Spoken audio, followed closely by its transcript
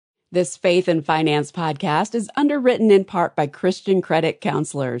This Faith and Finance podcast is underwritten in part by Christian credit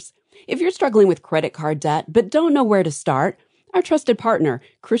counselors. If you're struggling with credit card debt but don't know where to start, our trusted partner,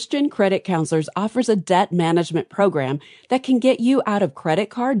 Christian Credit Counselors, offers a debt management program that can get you out of credit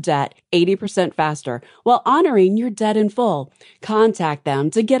card debt 80% faster while honoring your debt in full. Contact them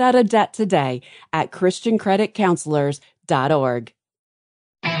to get out of debt today at christiancreditcounselors.org.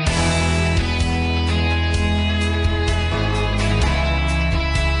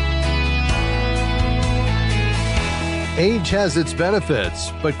 Age has its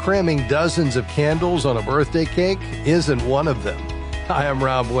benefits, but cramming dozens of candles on a birthday cake isn't one of them. Hi, I'm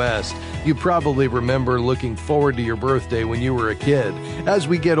Rob West. You probably remember looking forward to your birthday when you were a kid. As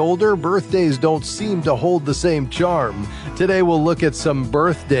we get older, birthdays don't seem to hold the same charm. Today we'll look at some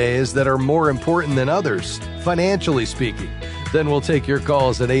birthdays that are more important than others, financially speaking. Then we'll take your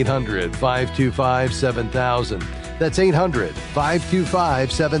calls at 800-525-7000. That's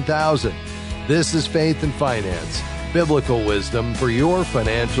 800-525-7000. This is Faith and Finance, biblical wisdom for your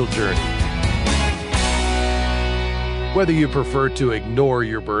financial journey. Whether you prefer to ignore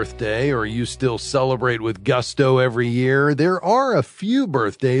your birthday or you still celebrate with gusto every year, there are a few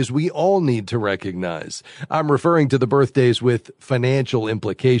birthdays we all need to recognize. I'm referring to the birthdays with financial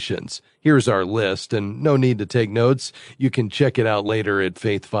implications. Here's our list, and no need to take notes. You can check it out later at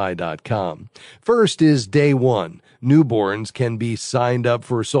faithfi.com. First is day one. Newborns can be signed up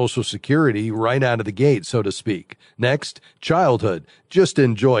for Social Security right out of the gate, so to speak. Next, childhood. Just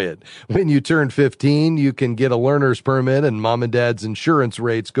enjoy it. When you turn 15, you can get a learner's permit and mom and dad's insurance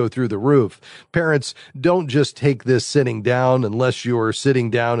rates go through the roof. Parents, don't just take this sitting down unless you're sitting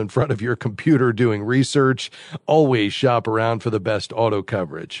down in front of your computer doing research. Always shop around for the best auto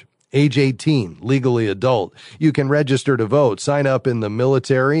coverage. Age 18, legally adult. You can register to vote, sign up in the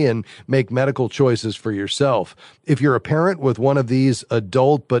military, and make medical choices for yourself. If you're a parent with one of these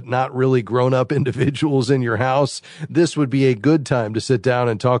adult but not really grown-up individuals in your house, this would be a good time to sit down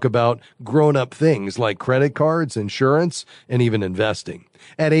and talk about grown-up things like credit cards, insurance, and even investing.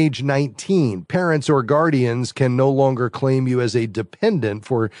 At age 19, parents or guardians can no longer claim you as a dependent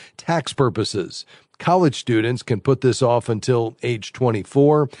for tax purposes. College students can put this off until age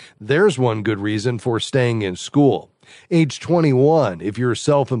 24. There's one good reason for staying in school. Age 21, if you're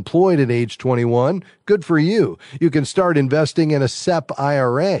self-employed at age 21, good for you. You can start investing in a SEP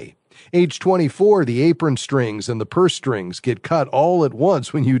IRA. Age 24, the apron strings and the purse strings get cut all at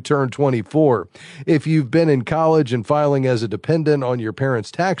once when you turn 24. If you've been in college and filing as a dependent on your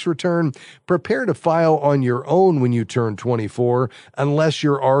parents' tax return, prepare to file on your own when you turn 24, unless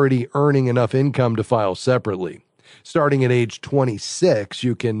you're already earning enough income to file separately. Starting at age 26,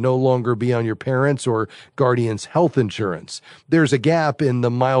 you can no longer be on your parents' or guardian's health insurance. There's a gap in the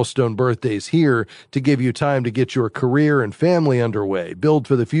milestone birthdays here to give you time to get your career and family underway, build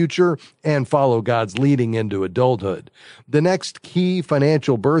for the future, and follow God's leading into adulthood. The next key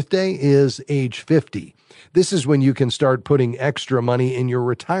financial birthday is age 50. This is when you can start putting extra money in your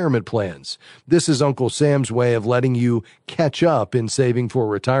retirement plans. This is Uncle Sam's way of letting you catch up in saving for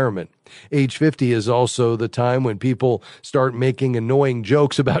retirement. Age 50 is also the time when people start making annoying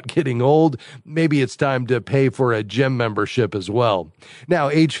jokes about getting old. Maybe it's time to pay for a gym membership as well. Now,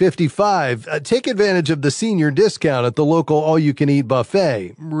 age 55, take advantage of the senior discount at the local all-you-can-eat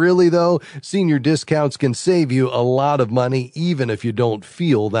buffet. Really, though, senior discounts can save you a lot of money even if you don't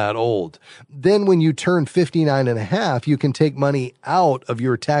feel that old. Then when you turn 59 and a half, you can take money out of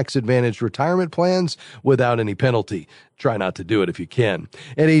your tax-advantaged retirement plans without any penalty. Try not to do it if you can.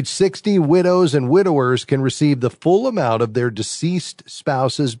 At age 60, widows and widowers can receive the full amount of their deceased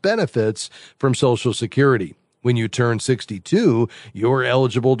spouse's benefits from Social Security. When you turn 62, you're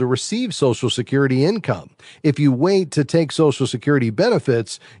eligible to receive Social Security income. If you wait to take Social Security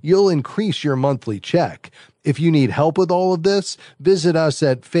benefits, you'll increase your monthly check. If you need help with all of this, visit us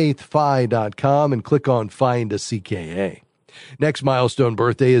at faithfi.com and click on Find a CKA. Next milestone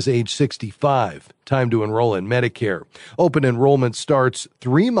birthday is age 65. Time to enroll in Medicare. Open enrollment starts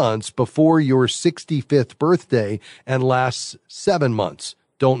 3 months before your 65th birthday and lasts 7 months.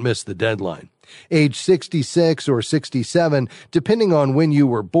 Don't miss the deadline. Age 66 or 67, depending on when you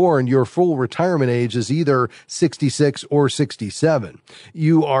were born, your full retirement age is either 66 or 67.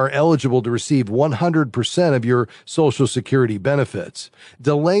 You are eligible to receive 100% of your Social Security benefits.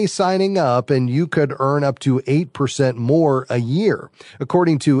 Delay signing up and you could earn up to 8% more a year.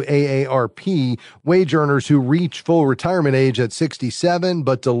 According to AARP, wage earners who reach full retirement age at 67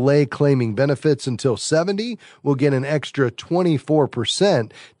 but delay claiming benefits until 70 will get an extra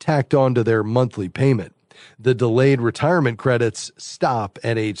 24% tacked onto their monthly payment. The delayed retirement credits stop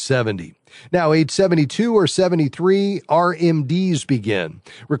at age 70. Now, age 72 or 73, RMDs begin.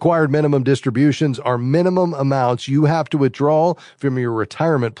 Required minimum distributions are minimum amounts you have to withdraw from your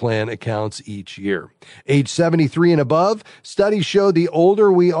retirement plan accounts each year. Age 73 and above, studies show the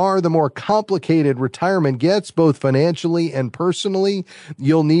older we are, the more complicated retirement gets, both financially and personally.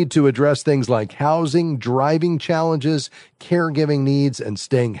 You'll need to address things like housing, driving challenges, caregiving needs, and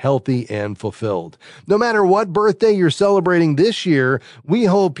staying healthy and fulfilled. No matter what birthday you're celebrating this year, we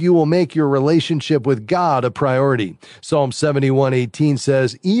hope you will make your relationship with God a priority. Psalm 71:18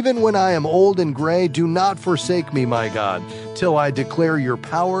 says, "Even when I am old and gray, do not forsake me, my God, till I declare your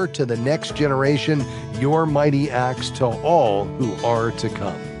power to the next generation, your mighty acts to all who are to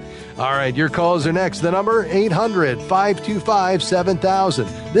come." All right, your calls are next. The number, 800-525-7000.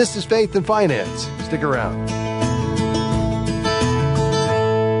 This is Faith and Finance. Stick around.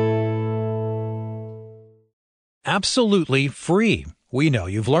 Absolutely free. We know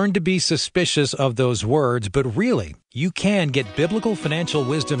you've learned to be suspicious of those words, but really, you can get biblical financial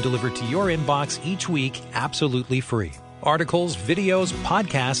wisdom delivered to your inbox each week absolutely free. Articles, videos,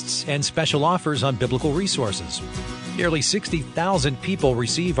 podcasts, and special offers on biblical resources. Nearly 60,000 people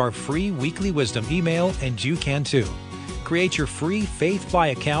receive our free weekly wisdom email, and you can too. Create your free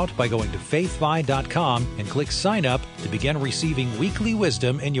FaithFi account by going to faithfi.com and click Sign Up to begin receiving weekly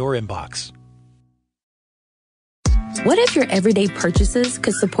wisdom in your inbox. What if your everyday purchases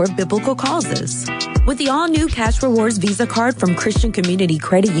could support biblical causes? With the all-new Cash Rewards Visa card from Christian Community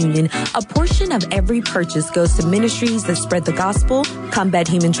Credit Union, a portion of every purchase goes to ministries that spread the gospel, combat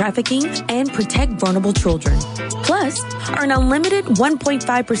human trafficking, and protect vulnerable children. Plus, earn unlimited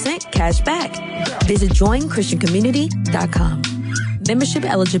 1.5% cash back. Visit joinchristiancommunity.com. Membership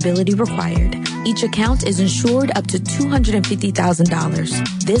eligibility required. Each account is insured up to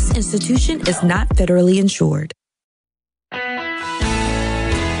 $250,000. This institution is not federally insured.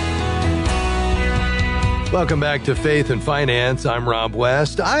 Welcome back to Faith and Finance. I'm Rob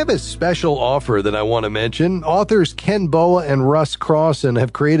West. I have a special offer that I want to mention. Authors Ken Boa and Russ Crossan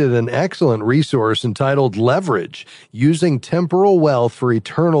have created an excellent resource entitled Leverage, Using Temporal Wealth for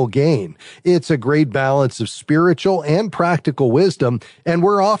Eternal Gain. It's a great balance of spiritual and practical wisdom, and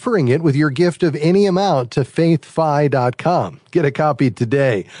we're offering it with your gift of any amount to faithfi.com. Get a copy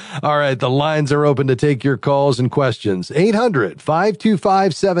today. All right, the lines are open to take your calls and questions.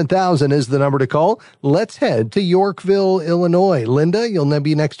 800-525-7000 is the number to call. Let's head to Yorkville, Illinois. Linda, you'll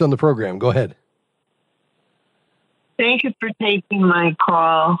be next on the program. Go ahead. Thank you for taking my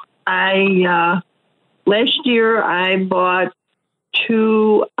call. Last year I bought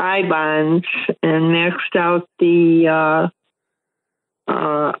 2 I-bonds and maxed out the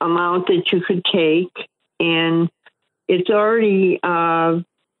amount that you could take, and it's already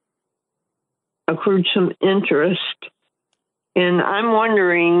accrued some interest. And I'm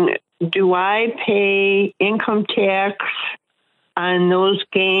wondering, do I pay income tax on those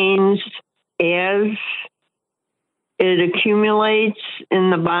gains as it accumulates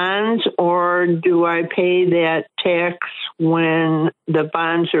in the bonds, or do I pay that tax when the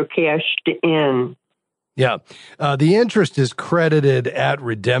bonds are cashed in? Yeah. The interest is credited at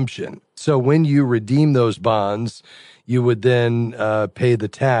redemption. So when you redeem those bonds, you would then pay the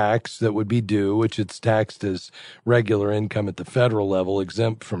tax that would be due, which it's taxed as regular income at the federal level,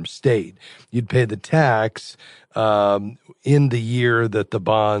 exempt from state. You'd pay the tax in the year that the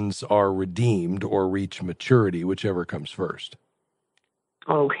bonds are redeemed or reach maturity, whichever comes first.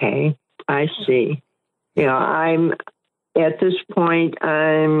 Okay, I see. Yeah, I'm at this point,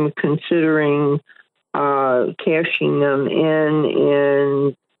 I'm considering cashing them in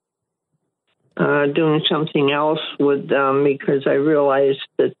and doing something else with them, because I realize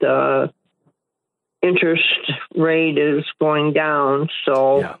that the interest rate is going down.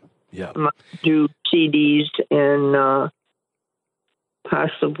 So yeah. I'm going to do CDs and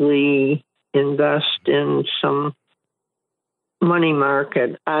possibly invest in some money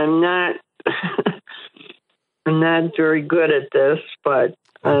market. I'm not very good at this, but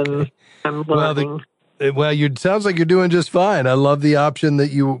I'm learning. Well, it sounds like you're doing just fine. I love the option that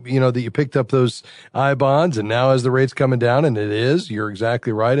you picked up those I bonds, and now as the rate's coming down, and it is, you're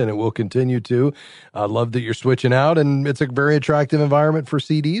exactly right, and it will continue to. I love that you're switching out, and it's a very attractive environment for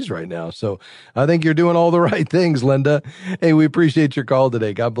CDs right now. So I think you're doing all the right things, Linda. Hey, we appreciate your call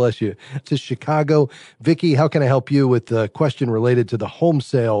today. God bless you. To Chicago, Vicki, how can I help you with the question related to the home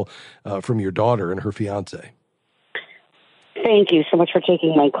sale from your daughter and her fiance? Thank you so much for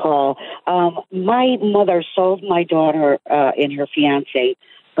taking my call. My mother sold my daughter and her fiance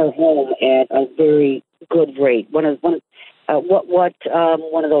her home at a very good rate. One of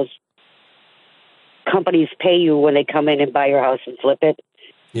those companies pay you when they come in and buy your house and flip it?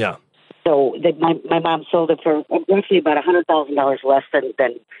 Yeah. So my mom sold it for roughly about $100,000 less than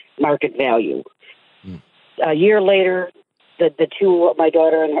market value. A year later, the two, my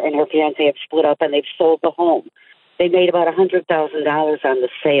daughter and her fiance, have split up and they've sold the home. They made about $100,000 on the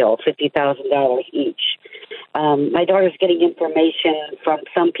sale, $50,000 each. My daughter's getting information from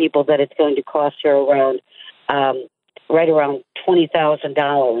some people that it's going to cost her around right around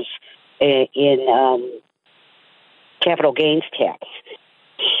 $20,000 in capital gains tax.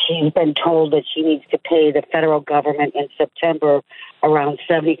 She's been told that she needs to pay the federal government in September around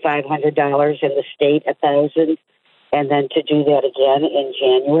 $7,500 and the state $1,000, and then to do that again in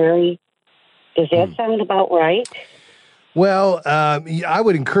January. Does that sound about right? Well, I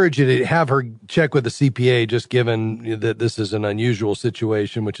would encourage you to have her check with the CPA, just given that this is an unusual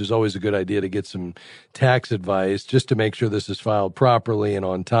situation, which is always a good idea to get some tax advice just to make sure this is filed properly and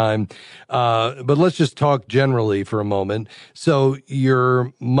on time. But let's just talk generally for a moment. So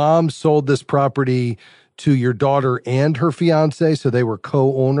your mom sold this property to your daughter and her fiance, so they were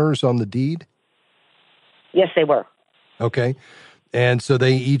co-owners on the deed? Yes, they were. Okay. And so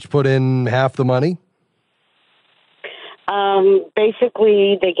they each put in half the money?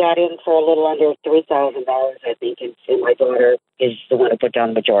 Basically, they got in for a little under $3,000, I think, and my daughter is the one who put down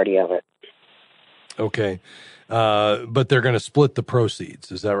the majority of it. Okay. But they're going to split the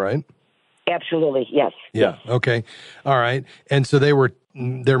proceeds. Is that right? Absolutely, yes. Yeah. Yes. Okay. All right. And so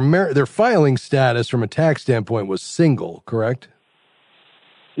their filing status from a tax standpoint was single, correct?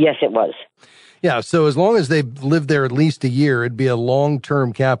 Yes, it was. Yeah, so as long as they've lived there at least a year, it'd be a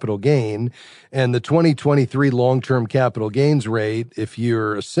long-term capital gain. And the 2023 long-term capital gains rate, if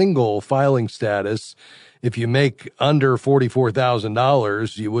you're a single filing status, if you make under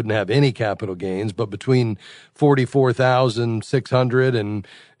 $44,000, you wouldn't have any capital gains. But between $44,600 and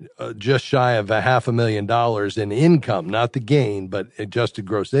just shy of $500,000 in income, not the gain, but adjusted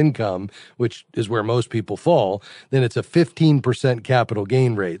gross income, which is where most people fall, then it's a 15% capital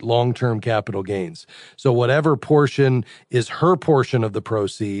gain rate, long-term capital gains. So whatever portion is her portion of the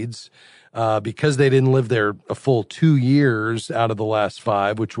proceeds, because they didn't live there a full 2 years out of the last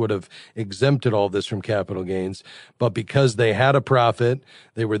 5, which would have exempted all this from capital gains. But because they had a profit,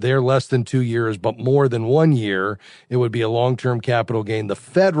 they were there less than 2 years, but more than 1 year, it would be a long-term capital gain. The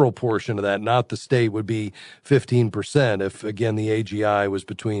federal portion of that, not the state, would be 15% if, again, the AGI was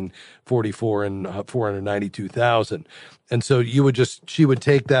between 44 and 492,000. And so she would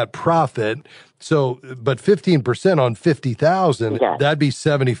take that profit. So, but 15% on 50,000, that'd be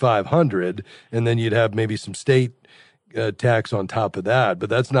 7,500. And then you'd have maybe some state tax on top of that. But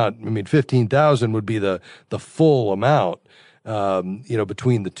that's not, 15,000 would be the full amount,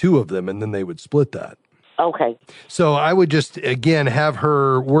 between the two of them. And then they would split that. Okay. So I would just, again, have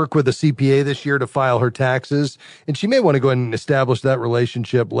her work with a CPA this year to file her taxes. And she may want to go ahead and establish that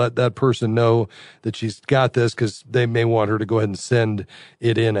relationship, let that person know that she's got this, because they may want her to go ahead and send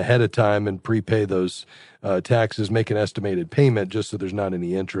it in ahead of time and prepay those taxes, make an estimated payment just so there's not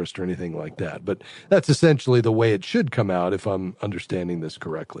any interest or anything like that. But that's essentially the way it should come out if I'm understanding this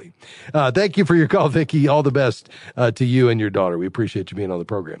correctly. Thank you for your call, Vicki. All the best to you and your daughter. We appreciate you being on the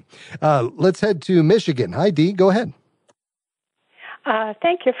program. Let's head to Michigan. Hi, Dee. Go ahead.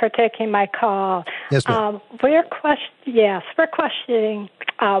 Thank you for taking my call. Yes, ma'am. We're questioning.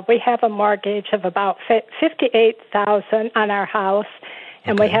 We have a mortgage of about $58,000 on our house,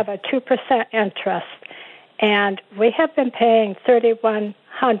 and we have a 2% interest. And we have been paying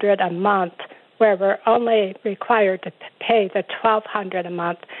 $3,100 a month, where we're only required to pay the $1,200 a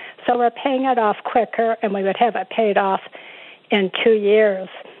month. So we're paying it off quicker, and we would have it paid off in 2 years,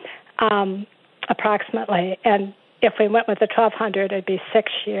 approximately. And if we went with the $1,200, it'd be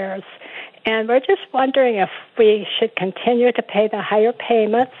 6 years. And we're just wondering if we should continue to pay the higher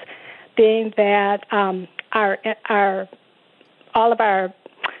payments, being that all of our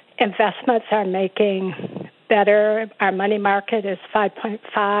investments are making better. Our money market is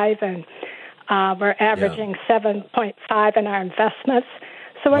 5.5, and we're averaging 7.5 in our investments.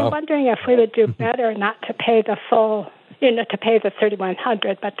 So we're wondering if we would do better not to pay the full, to pay the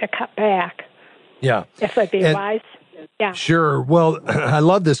 $3,100, but to cut back. Yeah. If it would be wise. Yeah. Sure. Well, I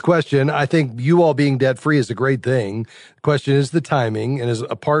love this question. I think you all being debt-free is a great thing. The question is the timing, and is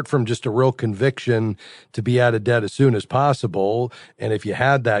apart from just a real conviction to be out of debt as soon as possible. And if you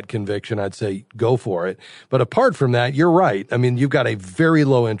had that conviction, I'd say go for it. But apart from that, you're right. You've got a very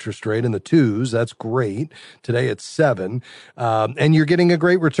low interest rate in the 2s. That's great. Today it's 7. And you're getting a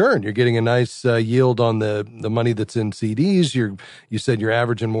great return. You're getting a nice yield on the money that's in CDs. You said you're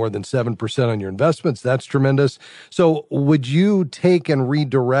averaging more than 7% on your investments. That's tremendous. So So would you take and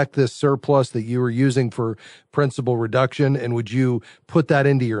redirect this surplus that you were using for principal reduction, and would you put that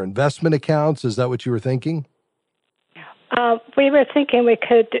into your investment accounts? Is that what you were thinking? We were thinking we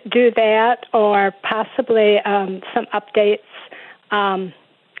could do that, or possibly some updates on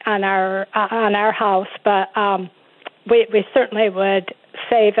our house, but we certainly would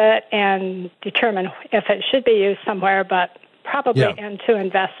save it and determine if it should be used somewhere, but probably into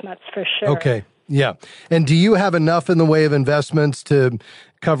investments for sure. Okay. Yeah. And do you have enough in the way of investments to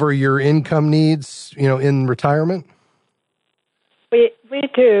cover your income needs, in retirement? We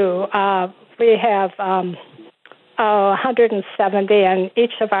do. We have 170 in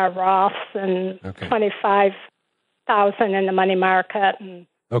each of our Roths and 25,000 in the money market.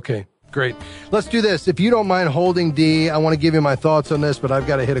 Okay. Great. Let's do this. If you don't mind holding, Dee, I want to give you my thoughts on this, but I've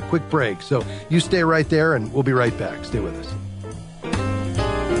got to hit a quick break. So you stay right there, and we'll be right back. Stay with us.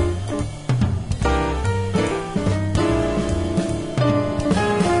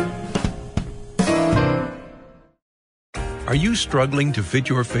 Are you struggling to fit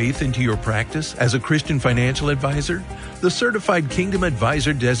your faith into your practice as a Christian financial advisor? The Certified Kingdom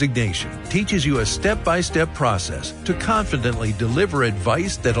Advisor designation teaches you a step-by-step process to confidently deliver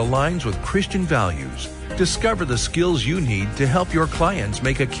advice that aligns with Christian values. Discover the skills you need to help your clients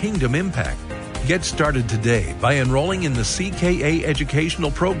make a kingdom impact. Get started today by enrolling in the CKA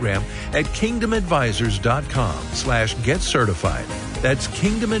educational program at kingdomadvisors.com/getcertified. That's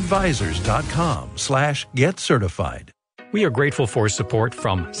kingdomadvisors.com/getcertified. We are grateful for support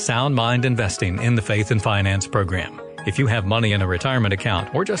from Sound Mind Investing in the Faith and Finance program. If you have money in a retirement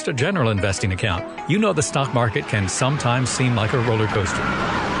account or just a general investing account, you know the stock market can sometimes seem like a roller coaster.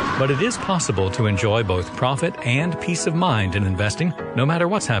 But it is possible to enjoy both profit and peace of mind in investing, no matter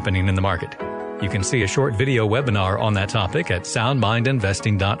what's happening in the market. You can see a short video webinar on that topic at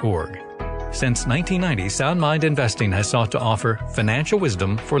soundmindinvesting.org. Since 1990, Sound Mind Investing has sought to offer financial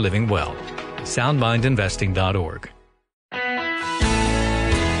wisdom for living well. soundmindinvesting.org.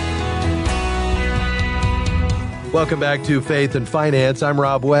 Welcome back to Faith and Finance. I'm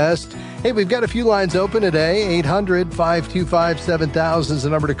Rob West. Hey, we've got a few lines open today. 800-525-7000 is the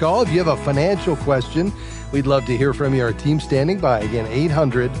number to call. If you have a financial question, we'd love to hear from you. Our team's standing by. Again,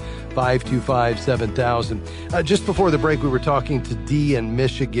 800-525-7000. Just before the break, we were talking to Dee in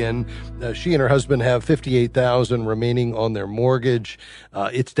Michigan. She and her husband have $58,000 remaining on their mortgage.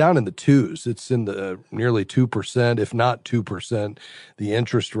 It's down in the twos. It's in the nearly 2%, if not 2%, the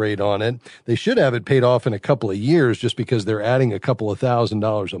interest rate on it. They should have it paid off in a couple of years just because they're adding a couple of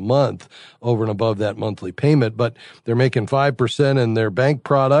 $1,000s a month over and above that monthly payment. But they're making 5% in their bank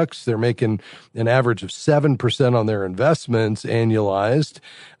products. They're making an average of 7% on their investments annualized.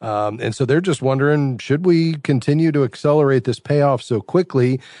 And so they're just wondering, should we continue to accelerate this payoff so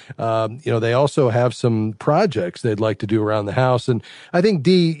quickly? They also have some projects they'd like to do around the house. And I think,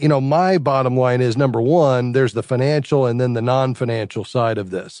 Dee, my bottom line is, number one, there's the financial and then the non-financial side of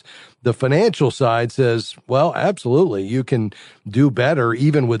this. The financial side says, well, absolutely, you can do better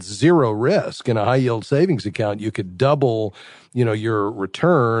even with zero risk in a high yield savings account. You could double your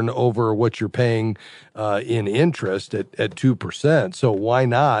return over what you're paying in interest at 2%. So why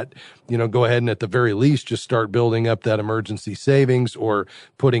not, go ahead and at the very least just start building up that emergency savings or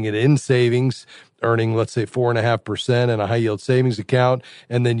putting it in savings, earning, let's say, 4.5% in a high yield savings account.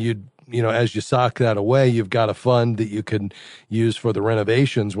 And then as you sock that away, you've got a fund that you can use for the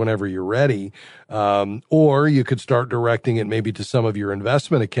renovations whenever you're ready. Or you could start directing it maybe to some of your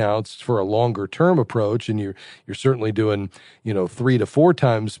investment accounts for a longer term approach. And you're certainly doing, 3 to 4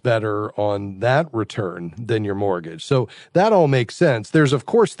 times better on that return than your mortgage. So that all makes sense. There's, of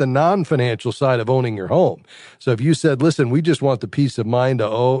course, the non-financial side of owning your home. So if you said, listen, we just want the peace of mind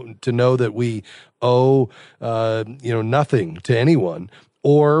to know that we owe, nothing to anyone,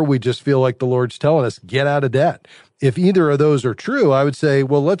 or we just feel like the Lord's telling us, get out of debt. If either of those are true, I would say,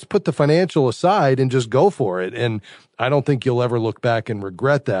 well, let's put the financial aside and just go for it. And I don't think you'll ever look back and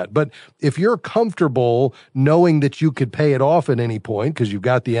regret that. But if you're comfortable knowing that you could pay it off at any point because you've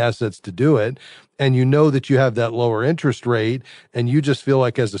got the assets to do it, and you know that you have that lower interest rate, and you just feel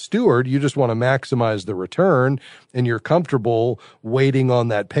like as a steward, you just want to maximize the return, and you're comfortable waiting on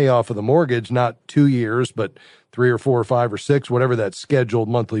that payoff of the mortgage, not 2 years, but 3 or 4 or 5 or 6, whatever that scheduled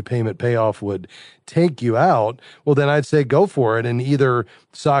monthly payment payoff would take you out, well, then I'd say go for it and either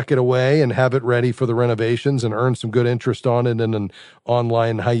sock it away and have it ready for the renovations and earn some good interest on it in an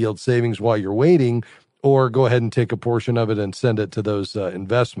online high yield savings while you're waiting, or go ahead and take a portion of it and send it to those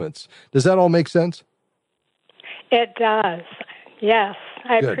investments. Does that all make sense? It does. Yes.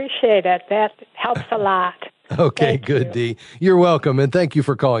 I appreciate it. That helps a lot. Okay, good, Dee. You're welcome, and thank you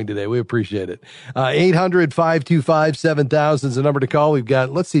for calling today. We appreciate it. 800-525-7000 is the number to call. We've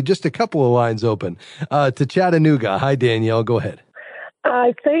got, let's see, just a couple of lines open. To Chattanooga. Hi, Danielle. Go ahead.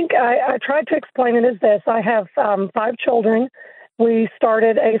 I think I tried to explain it as this. I have 5 children. We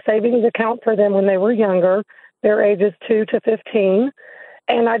started a savings account for them when they were younger. Their ages 2 to 15.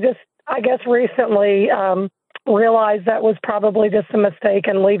 And I guess recently realized that was probably just a mistake,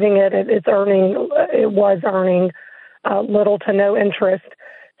 and leaving it was earning little to no interest.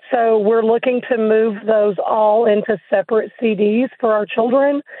 So we're looking to move those all into separate CDs for our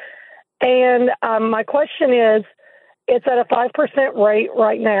children. And my question is, it's at a 5% rate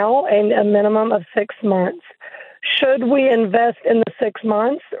right now and a minimum of 6 months. Should we invest in the 6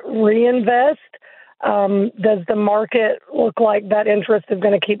 months, reinvest? Does the market look like that interest is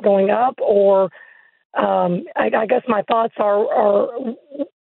going to keep going up? Or I guess my thoughts are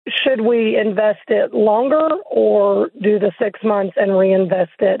should we invest it longer or do the 6 months and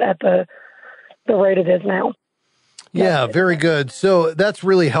reinvest it at the rate it is now? Yeah, very good. So that's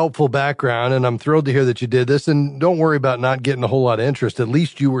really helpful background, and I'm thrilled to hear that you did this. And don't worry about not getting a whole lot of interest. At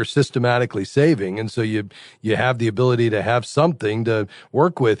least you were systematically saving, and so you have the ability to have something to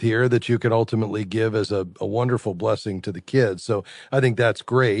work with here that you can ultimately give as a wonderful blessing to the kids. So I think that's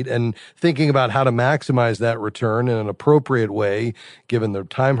great. And thinking about how to maximize that return in an appropriate way, given the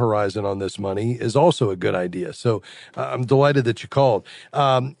time horizon on this money, is also a good idea. So I'm delighted that you called.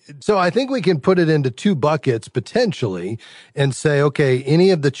 So I think we can put it into 2 buckets potentially and say, okay,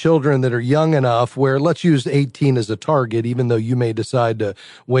 any of the children that are young enough where, let's use 18 as a target, even though you may decide to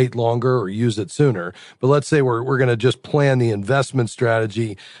wait longer or use it sooner. But let's say we're going to just plan the investment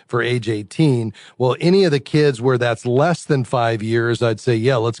strategy for age 18. Well, any of the kids where that's less than 5 years, I'd say,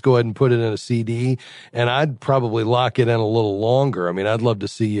 yeah, let's go ahead and put it in a CD. And I'd probably lock it in a little longer. I mean, I'd love to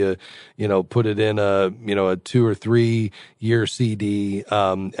see you, put it in a 2 or 3 year CD,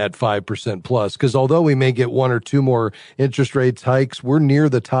 at 5% plus. Because although we may get 1 or 2 more interest rates hikes, we're near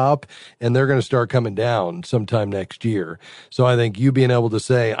the top and they're going to start coming down sometime next year. So I think you being able to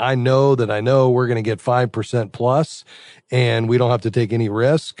say, I know we're going to get 5% plus and we don't have to take any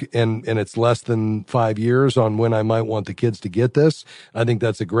risk and it's less than 5 years on when I might want the kids to get this. I think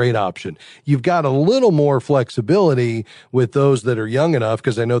that's a great option. You've got a little more flexibility with those that are young enough,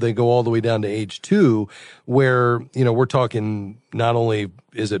 because I know they go all the way down to age 2, where, we're talking not only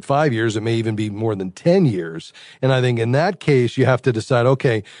is it 5 years, it may even be more than 10 years. And I think in that case, you have to decide,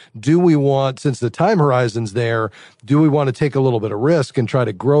 okay, do we want, since the time horizon's there, do we want to take a little bit of risk and try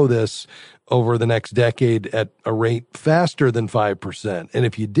to grow this over the next decade at a rate faster than 5%? And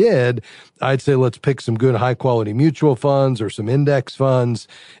if you did, I'd say let's pick some good high quality mutual funds or some index funds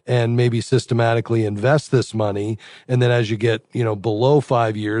and maybe systematically invest this money. And then as you get, below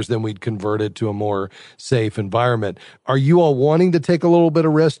 5 years, then we'd convert it to a more safe environment. Are you all wanting to take a little bit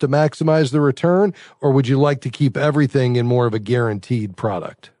of risk to maximize the return, or would you like to keep everything in more of a guaranteed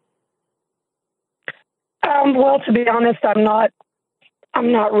product? Well, to be honest, I'm not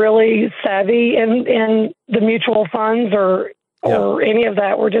really savvy in the mutual funds or any of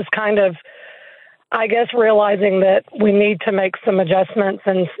that. We're just kind of, I guess, realizing that we need to make some adjustments,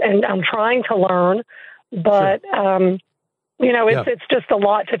 and I'm trying to learn, but sure. It's just a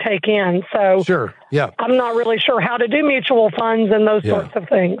lot to take in. So sure, yeah, I'm not really sure how to do mutual funds and those sorts of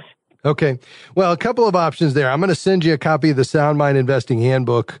things. Okay. Well, a couple of options there. I'm going to send you a copy of the Sound Mind Investing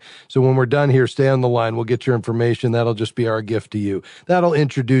Handbook. So when we're done here, stay on the line. We'll get your information. That'll just be our gift to you. That'll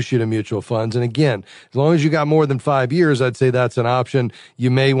introduce you to mutual funds. And again, as long as you got more than 5 years, I'd say that's an option.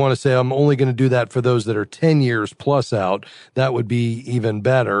 You may want to say, I'm only going to do that for those that are 10 years plus out. That would be even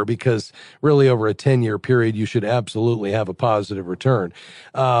better, because really over a 10-year period, you should absolutely have a positive return.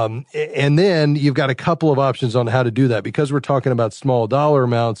 And then you've got a couple of options on how to do that. Because we're talking about small dollar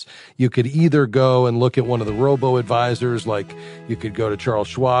amounts, you could either go and look at one of the robo-advisors, like you could go to Charles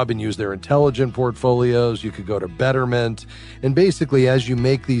Schwab and use their intelligent portfolios. You could go to Betterment. And basically, as you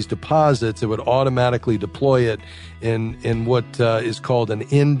make these deposits, it would automatically deploy it in what is called an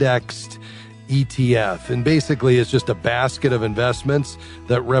indexed ETF. And basically, it's just a basket of investments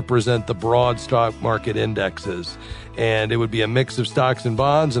that represent the broad stock market indexes. And it would be a mix of stocks and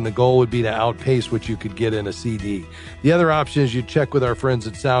bonds, and the goal would be to outpace what you could get in a CD. The other option is you check with our friends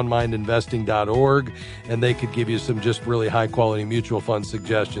at soundmindinvesting.org, and they could give you some just really high-quality mutual fund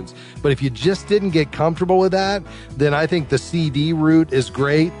suggestions. But if you just didn't get comfortable with that, then I think the CD route is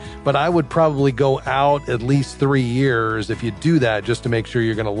great, but I would probably go out at least 3 years if you do that, just to make sure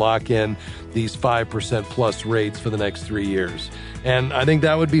you're going to lock in these 5% plus rates for the next 3 years. And I think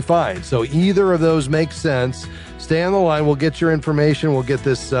that would be fine. So either of those makes sense. Stay on the line. We'll get your information. We'll get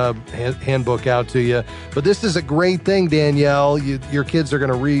this handbook out to you. But this is a great thing, Danielle. Your kids are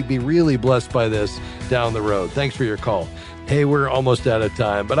going to be really blessed by this down the road. Thanks for your call. Hey, we're almost out of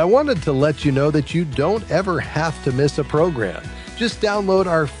time, but I wanted to let you know that you don't ever have to miss a program. Just download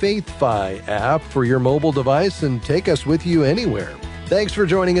our FaithFi app for your mobile device and take us with you anywhere. Thanks for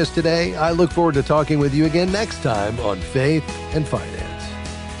joining us today. I look forward to talking with you again next time on Faith and Finance.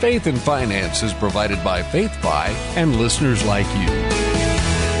 Faith and Finance is provided by FaithFi and listeners like you.